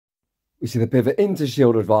We see the pivot into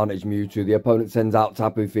shield advantage Mewtwo. The opponent sends out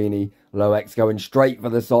Tapu Fini. lowx going straight for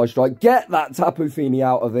the Psystrikw. Get that Tapu Fini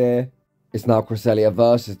out of here. It's now Cresselia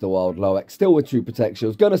versus the world. lowx still with 2 Protect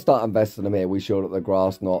Shields. Going to start investing them here. We shield at the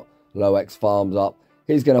grass knot. lowx farms up.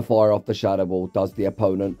 He's going to fire off the Shadow Ball. Does the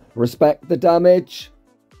opponent respect the damage?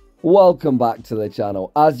 Welcome back to the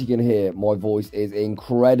channel. As you can hear, my voice is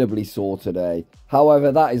incredibly sore today.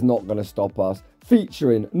 However, that is not going to stop us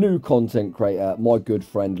featuring new content creator, my good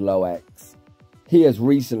friend lowx. He has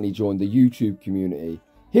recently joined the YouTube community.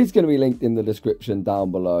 He's going to be linked in the description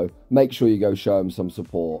down below. Make sure you go show him some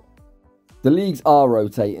support. The leagues are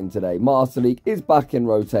rotating today. Master League is back in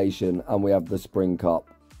rotation and we have the Spring Cup,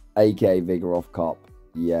 aka Vigoroth Cup.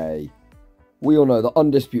 Yay. We all know the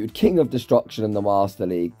undisputed king of destruction in the Master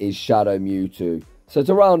League is Shadow Mewtwo. So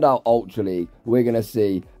to round out Ultra League, we're going to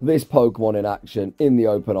see this Pokemon in action in the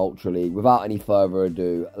Open Ultra League. Without any further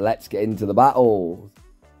ado, let's get into the battles.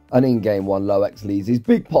 And in Game 1, lowx leads his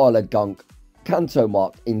big pile of gunk. Kanto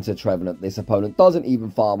marked into Trevenant. This opponent doesn't even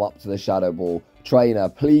farm up to the Shadow Ball. Trainer,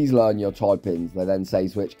 please learn your typings. They then say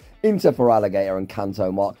switch into Feraligatr and Kanto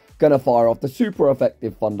mark. Gonna fire off the super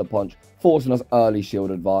effective Thunder Punch, forcing us early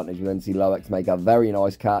shield advantage. We then see lowx make a very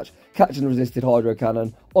nice catch, catching the resisted Hydro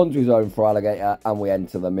Cannon onto his own Feraligatr, and we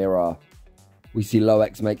enter the mirror. We see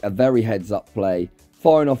lowx make a very heads up play,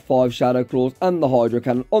 firing off 5 Shadow Claws and the Hydro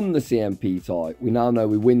Cannon on the CMP type. We now know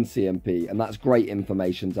we win CMP, and that's great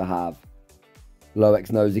information to have.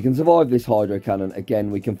 lowx knows he can survive this Hydro Cannon.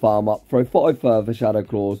 Again, we can farm up, throw 5 further Shadow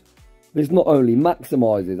Claws. This not only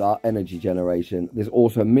maximises our energy generation, this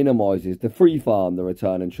also minimises the free farm the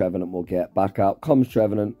returning Trevenant will get. Back out comes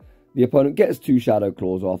Trevenant. The opponent gets 2 Shadow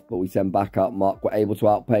Claws off, but we send back out Mark. We're able to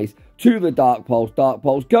outpace to the Dark Pulse. Dark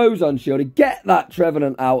Pulse goes unshielded. Get that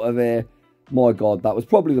Trevenant out of here. My God, that was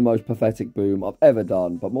probably the most pathetic boom I've ever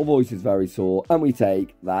done, but my voice is very sore, and we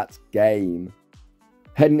take that game.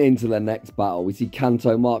 Heading into the next battle, we see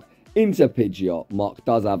Kanto mark into Pidgeot. Mark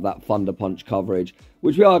does have that Thunder Punch coverage,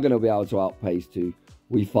 which we are going to be able to outpace to.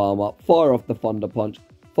 We farm up, fire off the Thunder Punch.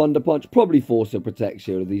 Thunder Punch probably force a Protect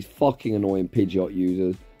Shield of these fucking annoying Pidgeot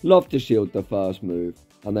users. Love to shield the first move,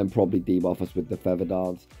 and then probably debuff us with the Feather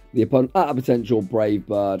Dance. The opponent at a potential Brave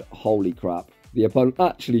Bird. Holy crap. The opponent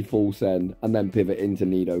actually full send, and then pivot into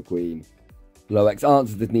Nidoqueen. lowx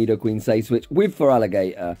answers this Nidoqueen say switch with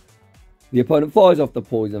Feraligatr. The opponent fires off the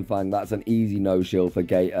Poison Fang. That's an easy no-shield for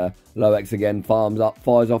Gator. lowx again farms up,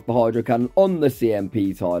 fires off the Hydro Cannon on the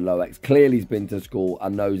CMP tie. lowx clearly has been to school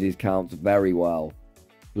and knows his counts very well.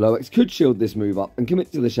 lowx could shield this move up and commit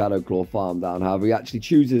to the Shadow Claw farm down. However, he actually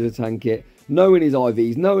chooses to tank it. Knowing his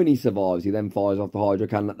IVs, knowing he survives, he then fires off the Hydro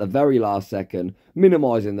Cannon at the very last second,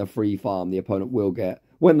 minimising the free farm the opponent will get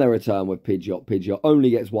when they return with Pidgeot. Pidgeot only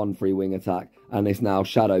gets 1 free wing attack, and it's now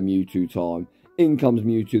Shadow Mewtwo time. In comes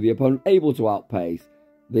Mewtwo, the opponent able to outpace.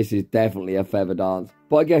 This is definitely a Feather Dance,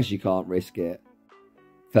 but I guess you can't risk it.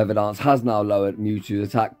 Feather Dance has now lowered Mewtwo's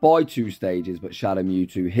attack by 2 stages, but Shadow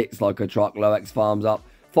Mewtwo hits like a truck. lowx farms up,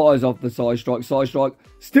 fires off the Psystrikw. Psystrikw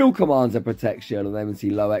still commands a Protect Shield, and then we see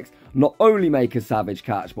lowx not only make a savage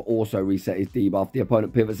catch, but also reset his debuff. The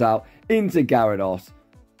opponent pivots out into Gyarados.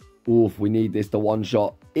 Oof, we need this to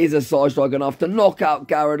one-shot. Is a Psystrikw enough to knock out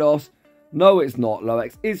Gyarados? No, it's not.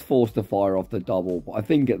 lowx is forced to fire off the double, but I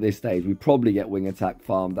think at this stage we probably get wing attack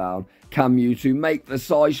farm down. Can Mewtwo make the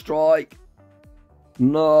Psystrikw?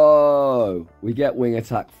 No! We get wing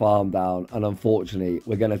attack farm down, and unfortunately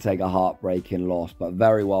we're going to take a heartbreaking loss, but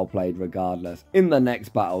very well played regardless. In the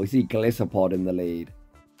next battle, we see Gliscopod in the lead.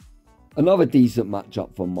 Another decent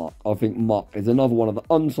matchup for Muk. I think Muk is another one of the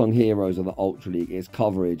unsung heroes of the Ultra League. His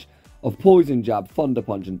coverage of Poison Jab, Thunder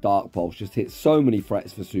Punch and Dark Pulse just hits so many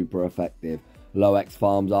threats for super effective. lowx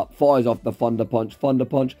farms up, fires off the Thunder Punch,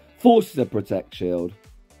 forces a Protect Shield.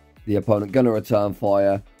 The opponent gonna return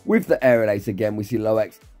fire. With the Aerial Ace again, we see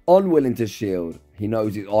lowx unwilling to shield. He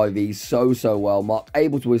knows his IVs so well. Muk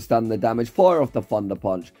able to withstand the damage, fire off the Thunder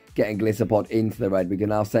Punch, getting Gliscopod into the red. We can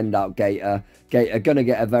now send out Gator. Gator gonna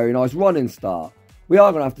get a very nice running start. We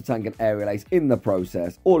are going to have to tank an Aerial Ace in the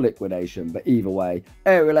process, or Liquidation, but either way,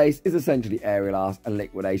 Aerial Ace is essentially Aerial Ass, and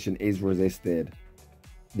Liquidation is resisted.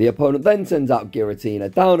 The opponent then sends out Giratina,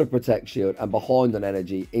 down a Protect Shield, and behind on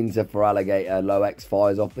energy into Feraligatr. lowx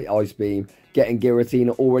fires off the Ice Beam, getting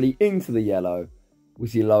Giratina already into the yellow. We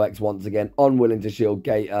see lowx once again unwilling to shield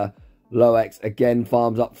Gator. lowx again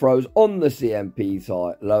farms up throws on the CMP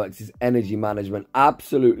side. lowx's energy management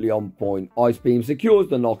absolutely on point. Ice Beam secures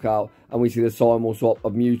the knockout, and we see the simul swap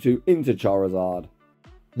of Mewtwo into Charizard.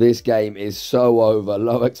 This game is so over.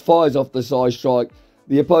 lowx fires off the Psystrikw.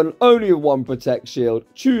 The opponent only with 1 Protect Shield,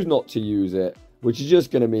 choose not to use it. which is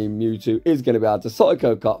just going to mean Mewtwo is going to be able to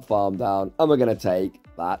Psycho Cut farm down, and we're going to take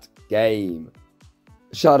that game.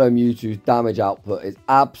 Shadow Mewtwo's damage output is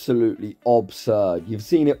absolutely absurd. You've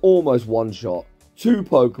seen it almost one-shot 2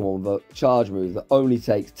 Pokemon with a charge move that only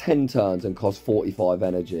takes 10 turns and costs 45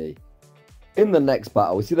 energy. In the next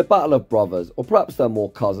battle, we see the Battle of Brothers, or perhaps they're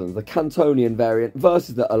more cousins, the Cantonian variant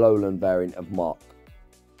versus the Alolan variant of Mach.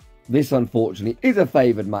 This, unfortunately, is a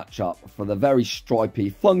favoured matchup for the very stripy,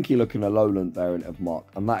 funky-looking Alolan variant of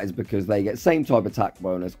Mach, and that is because they get same type attack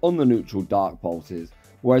bonus on the neutral Dark Pulses,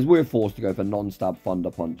 whereas we're forced to go for non-stab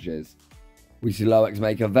Thunder Punches. We see lowx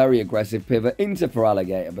make a very aggressive pivot into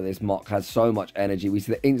Feraligatr, but this Mach has so much energy. We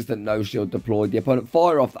see the instant no shield deployed, the opponent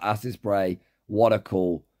fire off the Acid Spray. What a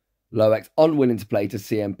call. lowx unwilling to play to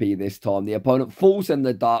CMP this time. The opponent full send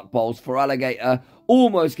the Dark Pulse. Feraligatr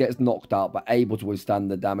almost gets knocked out, but able to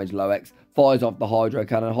withstand the damage. lowx fires off the Hydro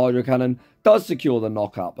Cannon. Hydro Cannon does secure the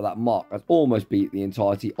knockout, but that Mach has almost beat the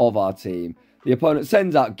entirety of our team. The opponent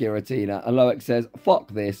sends out Giratina, and lowx says, fuck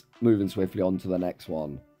this, moving swiftly on to the next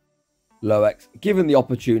one. lowx given the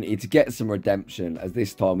opportunity to get some redemption, as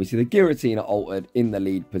this time we see the Giratina altered in the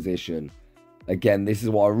lead position. Again, this is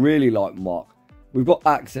why I really like Mach. We've got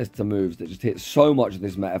access to moves that just hit so much of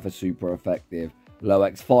this meta for super effective.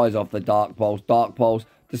 lowx fires off the Dark Pulse. Dark Pulse,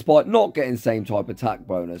 despite not getting same type attack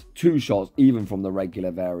bonus, 2 shots even from the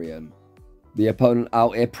regular variant. The opponent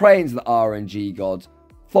out here praying to the RNG gods,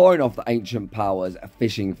 firing off the ancient powers,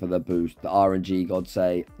 fishing for the boost. The RNG gods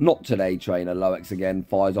say, not today trainer. lowx again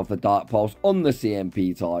fires off the Dark Pulse on the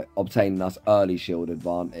CMP tie, obtaining us early shield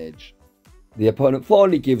advantage. The opponent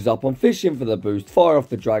finally gives up on fishing for the boost, fire off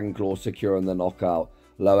the Dragon Claw, securing the knockout.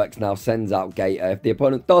 lowx now sends out Gator. If the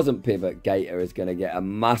opponent doesn't pivot, Gator is going to get a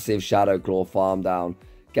massive Shadow Claw farm down.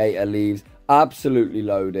 Gator leaves absolutely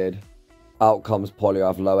loaded. Out comes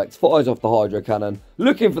Poliwrath. lowx fires off the Hydro Cannon,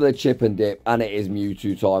 looking for the chip and dip, and it is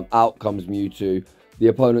Mewtwo time. Out comes Mewtwo. The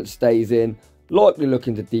opponent stays in, likely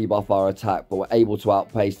looking to debuff our attack, but we're able to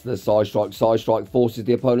outpace the Psystrikw. Psystrikw forces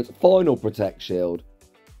the opponent's final Protect Shield.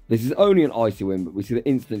 This is only an icy win, but we see the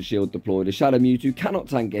instant shield deployed. The Shadow Mewtwo cannot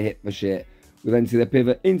tank a hit for shit. We then see the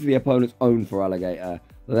pivot into the opponent's own Feraligatr.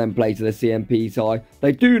 They then play to the CMP tie.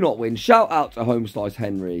 They do not win. Shout out to Home Slice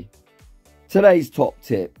Henry. Today's top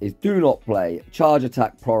tip is do not play charge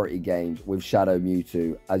attack priority games with Shadow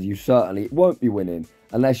Mewtwo, as you certainly won't be winning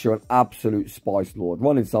unless you're an absolute Spice Lord,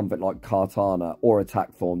 running something like Kartana or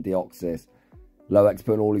Attack Form Deoxys. lowx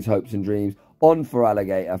putting all his hopes and dreams on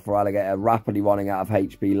Feraligatr. Feraligatr rapidly running out of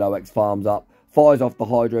HP. lowx farms up, fires off the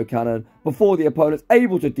Hydro Cannon before the opponent's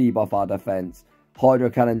able to debuff our defense. Hydro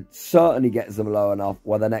Cannon certainly gets them low enough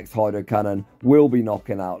where the next Hydro Cannon will be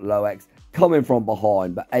knocking out. lowx coming from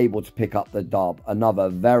behind, but able to pick up the dub. Another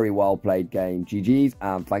very well played game. GG's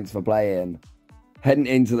and thanks for playing. Heading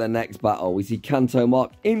into the next battle, we see Kanto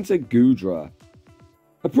Mach into Goodra.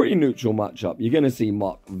 A pretty neutral matchup. You're going to see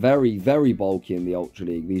Mach very, very bulky in the Ultra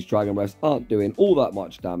League. These Dragon Breaths aren't doing all that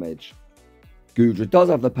much damage. Goodra does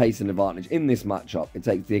have the pacing advantage in this matchup. It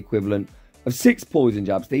takes the equivalent of 6 Poison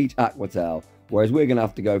Jabs to each Aqua Tail, whereas we're going to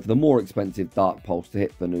have to go for the more expensive Dark Pulse to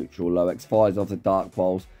hit for neutral. lowx fires off the Dark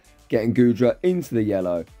Pulse, getting Goodra into the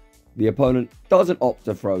yellow. The opponent doesn't opt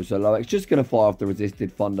to throw, so lowx just going to fire off the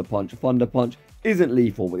resisted Thunder Punch. Thunder Punch isn't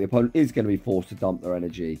lethal, but the opponent is going to be forced to dump their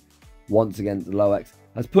energy. Once again, the lowx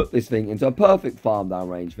has put this thing into a perfect farm down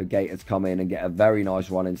range for Gator to come in and get a very nice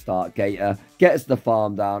running start. Gator gets the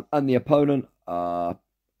farm down, and the opponent,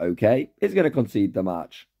 okay, is going to concede the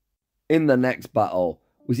match. In the next battle,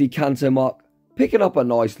 we see Kanto Mach picking up a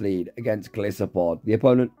nice lead against Gliscopod. The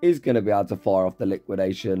opponent is going to be able to fire off the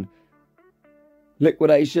Liquidation.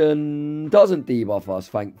 Liquidation doesn't debuff us,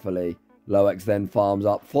 thankfully. lowx then farms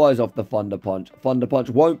up, fires off the Thunder Punch. Thunder Punch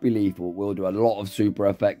won't be lethal, will do a lot of super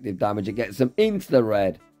effective damage. It gets them into the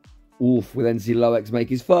red. Oof, we then see lowx make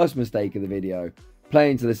his first mistake of the video,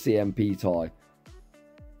 playing to the CMP tie.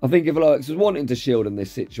 I think if lowx was wanting to shield in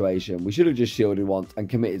this situation, we should have just shielded once and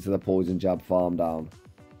committed to the Poison Jab farm down.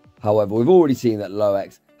 However, we've already seen that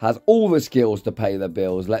lowx has all the skills to pay the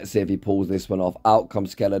bills. Let's see if he pulls this one off. Out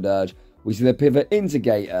comes Skeledirge. We see the pivot into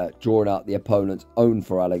Gator, drawing out the opponent's own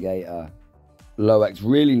Feraligatr. lowx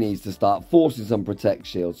really needs to start forcing some Protect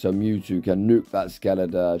Shield so Mewtwo can nuke that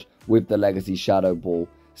Skeledirge with the Legacy Shadow Ball.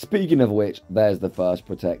 Speaking of which, there's the first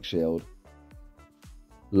Protect Shield.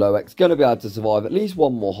 lowx going to be able to survive at least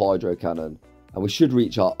one more Hydro Cannon, and we should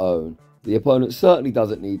reach our own. The opponent certainly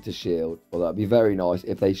doesn't need to shield, although that'd be very nice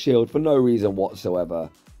if they shield for no reason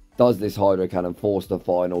whatsoever. Does this Hydro Cannon force the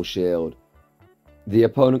final shield? The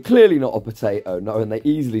opponent clearly not a potato, knowing they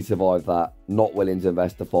easily survive that. Not willing to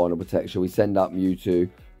invest the final protection. We send out Mewtwo.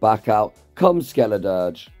 Back out comes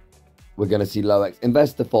Skeledirge. We're going to see lowx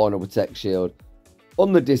invest the final protect shield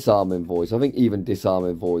on the disarming voice. I think even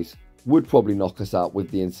disarming voice would probably knock us out with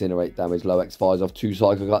the incinerate damage. lowx fires off 2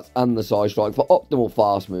 Psycho Cuts and the Psystrikw for optimal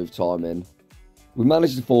fast move timing. We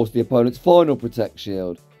managed to force the opponent's final protect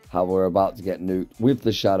shield. However, we're about to get nuked with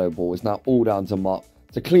the Shadow Ball. It's now all down to Muck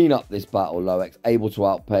to clean up this battle. lowx able to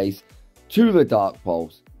outpace to the Dark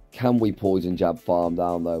Pulse. Can we poison jab farm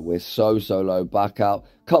down though? We're so low. Back out.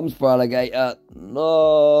 Comes for Alligator.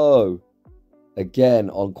 No! Again,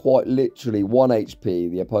 on quite literally 1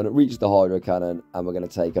 HP, the opponent reaches the Hydro Cannon, and we're going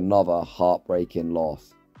to take another heartbreaking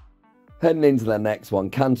loss. Heading into the next one,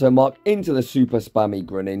 Kanto Muck into the super spammy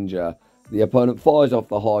Greninja. The opponent fires off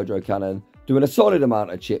the Hydro Cannon, doing a solid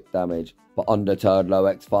amount of chip damage, but undeterred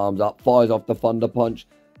lowx farms up, fires off the Thunder Punch,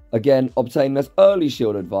 again obtaining this early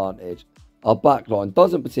shield advantage. Our backline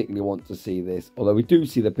doesn't particularly want to see this, although we do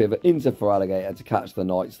see the pivot into for Alligator to catch the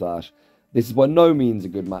Night Slash. This is by no means a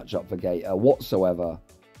good matchup for Gator whatsoever.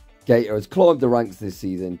 Gator has climbed the ranks this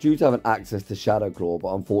season due to having access to Shadow Claw,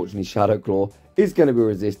 but unfortunately Shadow Claw is going to be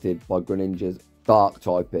resisted by Greninja's Dark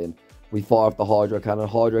typing. We fire off the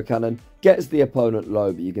Hydro Cannon gets the opponent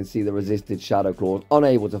low, but you can see the resisted Shadow Claw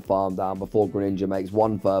unable to farm down before Greninja makes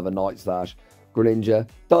one further Night Slash. Greninja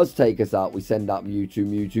does take us out. We send out Mewtwo.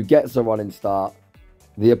 Mewtwo gets a running start.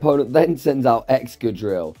 The opponent then sends out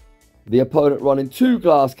Excadrill. The opponent running 2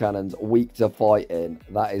 glass cannons, weak to fighting.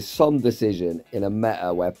 That is some decision in a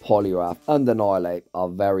meta where Poliwrath and Annihilate are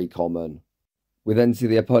very common. We then see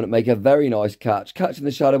the opponent make a very nice catch, catching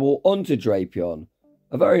the Shadow Ball onto Drapion.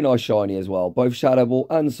 A very nice shiny as well. Both Shadow Ball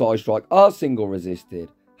and Psystrikw are single resisted.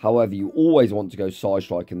 However, you always want to go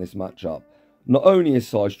Psystrikw in this matchup. Not only is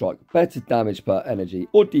Psystrikw better damage per energy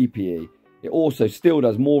or DPE, it also still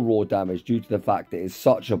does more raw damage due to the fact that it is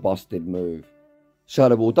such a busted move.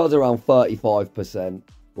 Shadow Ball does around 35%,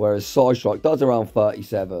 whereas Psystrikw does around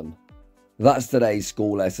 37%. That's today's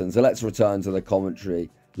school lesson, so let's return to the commentary.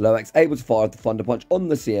 lowx able to fire the Thunder Punch on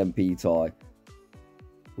the CMP tie.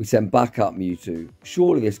 We send back up Mewtwo.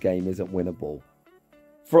 Surely this game isn't winnable.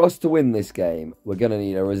 For us to win this game, we're going to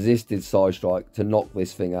need a resisted Psystrikw to knock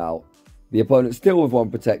this thing out. The opponent still with 1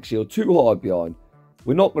 Protect Shield, 2 hard behind.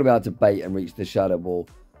 We're not going to be able to bait and reach the Shadow Ball.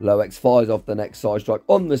 lowx fires off the next Psystrikw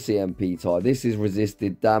on the CMP tie. This is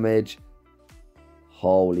resisted damage.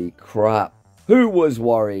 Holy crap. Who was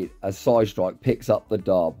worried as Psystrikw picks up the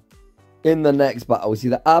dub? In the next battle, we see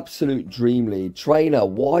the absolute dream lead. Trainer,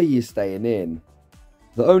 why are you staying in?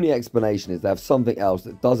 The only explanation is they have something else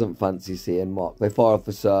that doesn't fancy seeing Muck. They fire off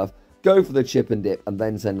the Surf, go for the Chip and Dip, and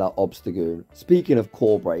then send out Obstagoon. Speaking of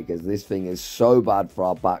core breakers, this thing is so bad for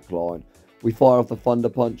our backline. We fire off the Thunder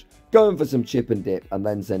Punch, going for some Chip and Dip, and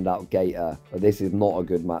then send out Gator. But this is not a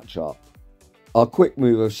good matchup. Our quick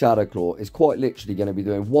move of Shadow Claw is quite literally going to be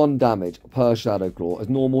doing 1 damage per Shadow Claw, as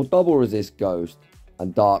normal double resist Ghost,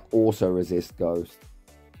 and Dark also resist Ghost.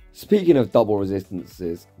 Speaking of double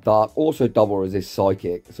resistances, Dark also double resists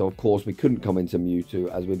Psychic, so of course we couldn't come into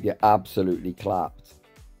Mewtwo as we'd get absolutely clapped.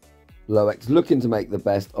 lowx looking to make the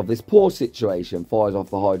best of this poor situation, fires off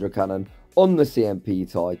the Hydro Cannon on the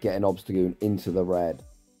CMP tie, getting Obstagoon into the red.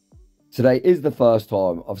 Today is the first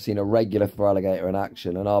time I've seen a regular Feraligatr in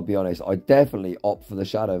action, and I'll be honest, I definitely opt for the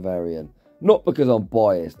Shadow variant. Not because I'm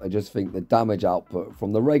biased, I just think the damage output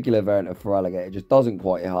from the regular variant of Feraligatr just doesn't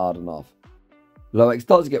quite hit hard enough. lowx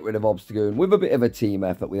does get rid of Obstagoon with a bit of a team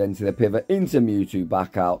effort. We then see the pivot into Mewtwo,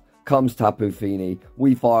 back out. Comes Tapu Fini.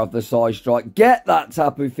 We fire off the Psystrikw. Get that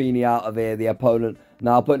Tapu Fini out of here. The opponent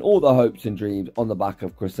now putting all the hopes and dreams on the back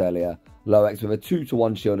of Cresselia. lowx with a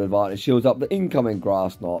 2-to-1 shield advantage. Shields up the incoming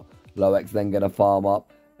Grass Knot. lowx then going to farm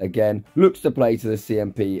up. Again, looks to play to the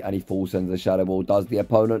CMP and he full sends the Shadow Ball. Does the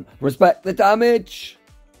opponent respect the damage?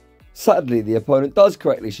 Sadly, the opponent does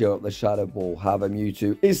correctly shield up the Shadow Ball. However,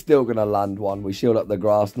 Mewtwo is still going to land one. We shield up the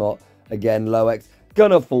Grass Knot. Again, lowx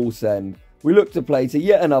gonna full send. We look to play to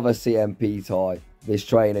yet another CMP tie. This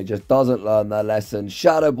trainer just doesn't learn their lesson.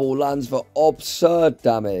 Shadow Ball lands for absurd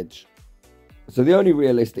damage. So the only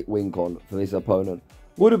realistic win con for this opponent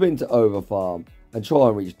would have been to overfarm and try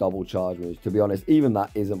and reach double charge moves. To be honest, even that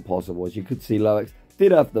isn't possible. As you could see, lowx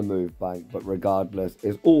did have the move bank, but regardless,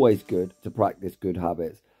 it's always good to practice good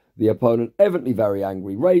habits. The opponent evidently very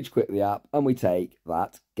angry, rage quit the app, and we take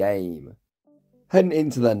that game. Heading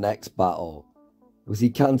into the next battle, we see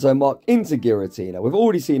Kanto Muck into Giratina. We've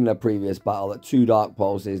already seen in a previous battle that 2 Dark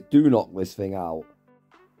Pulses do knock this thing out.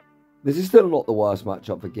 This is still not the worst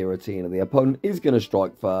matchup for Giratina. The opponent is going to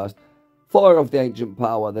strike first, fire off the Ancient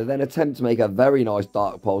Power. They then attempt to make a very nice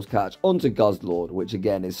Dark Pulse catch onto Guzzlord, which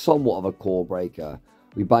again is somewhat of a core breaker.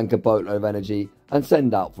 We bank a boatload of energy and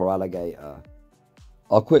send out for Alligator.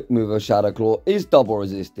 Our quick move of Shadow Claw is double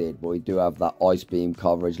resisted, but we do have that Ice Beam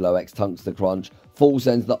coverage. lowx tunks the crunch, full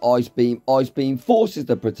sends the Ice Beam forces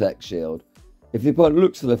the Protect Shield. If the opponent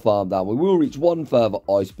looks for the farm down, we will reach one further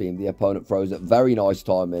Ice Beam. The opponent throws it, very nice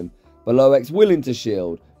timing, but lowx willing to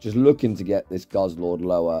shield, just looking to get this Guzzlord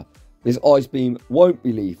lower. This Ice Beam won't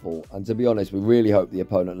be lethal, and to be honest, we really hope the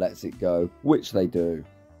opponent lets it go, which they do.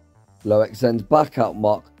 lowx sends back out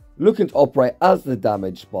Muck, looking to operate as the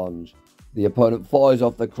damage sponge. The opponent fires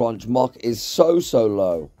off the crunch. Muck is so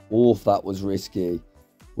low. Oof, that was risky.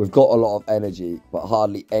 We've got a lot of energy, but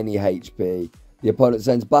hardly any HP. The opponent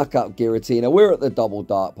sends back out Giratina. We're at the double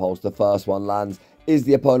Dark Pulse. The first one lands. Is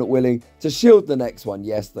the opponent willing to shield the next one?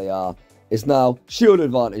 Yes, they are. It's now shield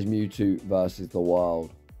advantage Mewtwo versus the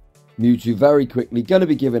world. Mewtwo very quickly going to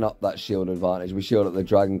be giving up that shield advantage. We shield at the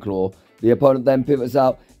Dragon Claw. The opponent then pivots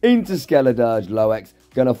out into Skeledirge. lowx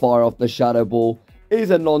going to fire off the Shadow Ball. Is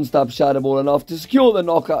a non-stab Shadow Ball enough to secure the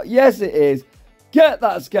knockout? Yes, it is. Get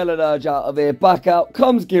that Skeledirge out of here. Back out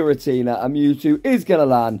comes Giratina, and Mewtwo is going to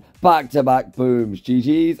land back-to-back booms.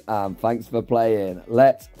 GG's, and thanks for playing.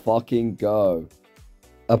 Let's fucking go.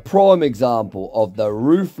 A prime example of the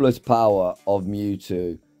ruthless power of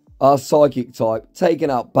Mewtwo. Our Psychic type taking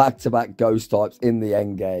out back-to-back Ghost types in the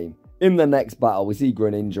endgame. In the next battle, we see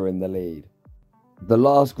Greninja in the lead. The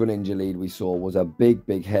last Greninja lead we saw was a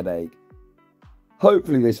big headache.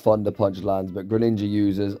 Hopefully this Thunder Punch lands, but Greninja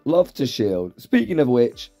users love to shield. Speaking of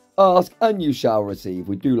which, ask and you shall receive.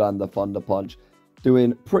 We do land the Thunder Punch,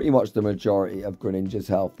 doing pretty much the majority of Greninja's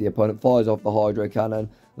health. The opponent fires off the Hydro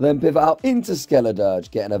Cannon, then pivot out into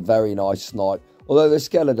Skeledirge, getting a very nice snipe. Although the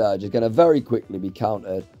Skeledirge is going to very quickly be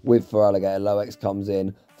countered with Feraligatr. lowx comes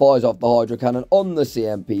in, fires off the Hydro Cannon on the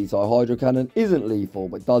CMP side. Hydro Cannon isn't lethal,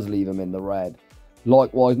 but does leave him in the red.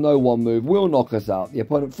 Likewise, no one move will knock us out. The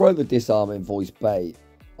opponent throw the disarming voice bait.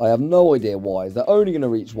 I have no idea why. They're only going to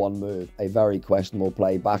reach one move. A very questionable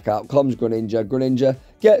play. Back out comes Greninja. Greninja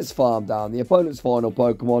gets farmed down. The opponent's final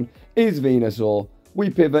Pokemon is Venusaur.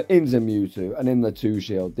 We pivot into Mewtwo, and in the 2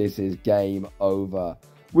 shield, this is game over.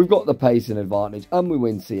 We've got the pacing advantage, and we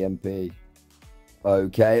win CMP.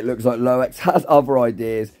 Okay, it looks like lowx has other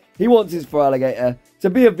ideas. He wants his Feraligatr to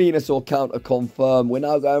be a Venusaur counter confirm. We're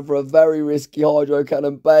now going for a very risky Hydro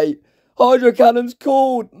Cannon bait. Hydro Cannon's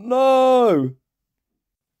called. No!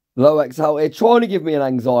 lowx out here trying to give me an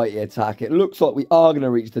anxiety attack. It looks like we are going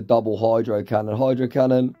to reach the double Hydro Cannon. Hydro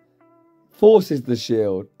Cannon forces the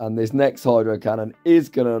shield. And this next Hydro Cannon is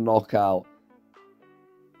going to knock out.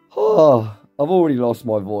 Oh, I've already lost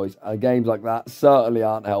my voice. And games like that certainly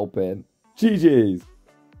aren't helping. GG's.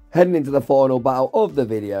 Heading into the final battle of the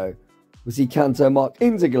video, we see Kanto Muck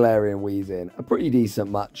into Galarian Weezing, a pretty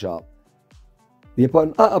decent matchup. The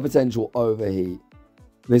opponent at a potential overheat.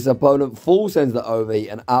 This opponent full sends the overheat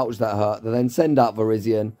and ouch that hurt. They then send out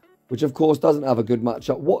Virizion, which of course doesn't have a good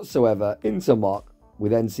matchup whatsoever, into Muck. We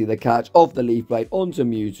then see the catch of the Leaf Blade onto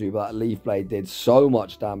Mewtwo, but that Leaf Blade did so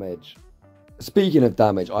much damage. Speaking of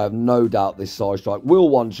damage, I have no doubt this Psystrikw will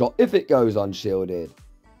one-shot if it goes unshielded.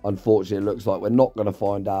 Unfortunately, it looks like we're not going to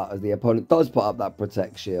find out as the opponent does put up that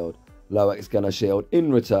Protect Shield. lowx going to shield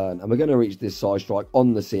in return, and we're going to reach this Psystrikw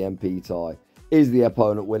on the CMP tie. Is the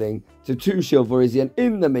opponent willing to 2-shield Virizion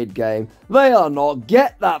in the mid-game? They are not.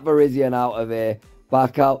 Get that Virizion out of here.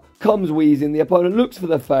 Back out comes Weezing. The opponent looks for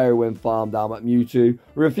the Fairy Wind farm down at Mewtwo.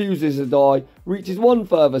 Refuses to die. Reaches one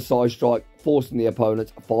further Psystrikw, forcing the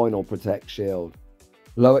opponent's final Protect Shield.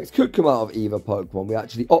 lowx could come out of either Pokemon. We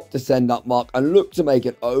actually opt to send up Muck and look to make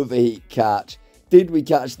an overheat catch. Did we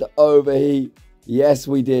catch the overheat? Yes,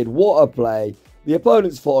 we did. What a play. The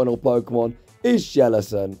opponent's final Pokemon is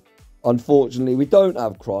Jellicent. Unfortunately, we don't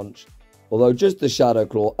have Crunch. Although just the Shadow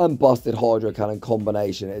Claw and busted Hydro Cannon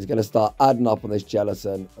combination is going to start adding up on this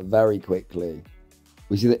Jellicent very quickly.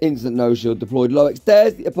 We see the instant no-shield deployed. lowx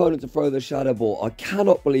dares the opponent to throw the Shadow Ball. I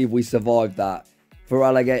cannot believe we survived that.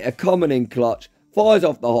 Feraligatr coming in clutch. Fires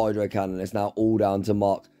off the Hydro Cannon. It's now all down to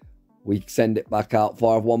Muck. We send it back out.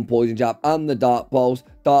 Fire off one Poison Jab and the Dark Pulse.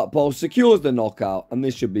 Dark Pulse secures the knockout. And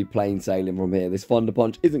this should be plain sailing from here. This Thunder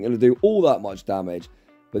Punch isn't going to do all that much damage.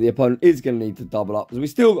 But the opponent is going to need to double up. Because we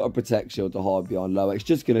still got a Protect Shield to hide behind. lowx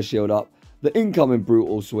just going to shield up the incoming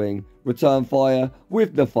Brutal Swing. Return fire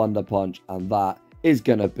with the Thunder Punch. And that is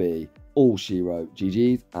going to be all she wrote.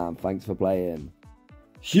 GG's and thanks for playing.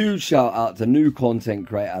 Huge shout out to new content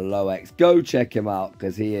creator lowx. Go check him out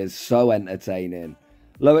because he is so entertaining.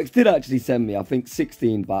 lowx did actually send me, I think,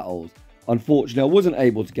 16 battles. Unfortunately, I wasn't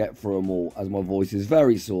able to get through them all as my voice is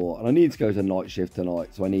very sore and I need to go to night shift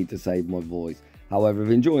tonight, so I need to save my voice. However, if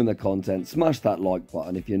you're enjoying the content, smash that like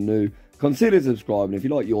button. If you're new, consider subscribing if you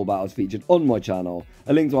like your battles featured on my channel.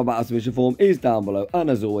 A link to my battle submission form is down below. And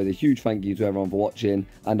as always, a huge thank you to everyone for watching.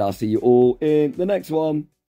 And I'll see you all in the next one.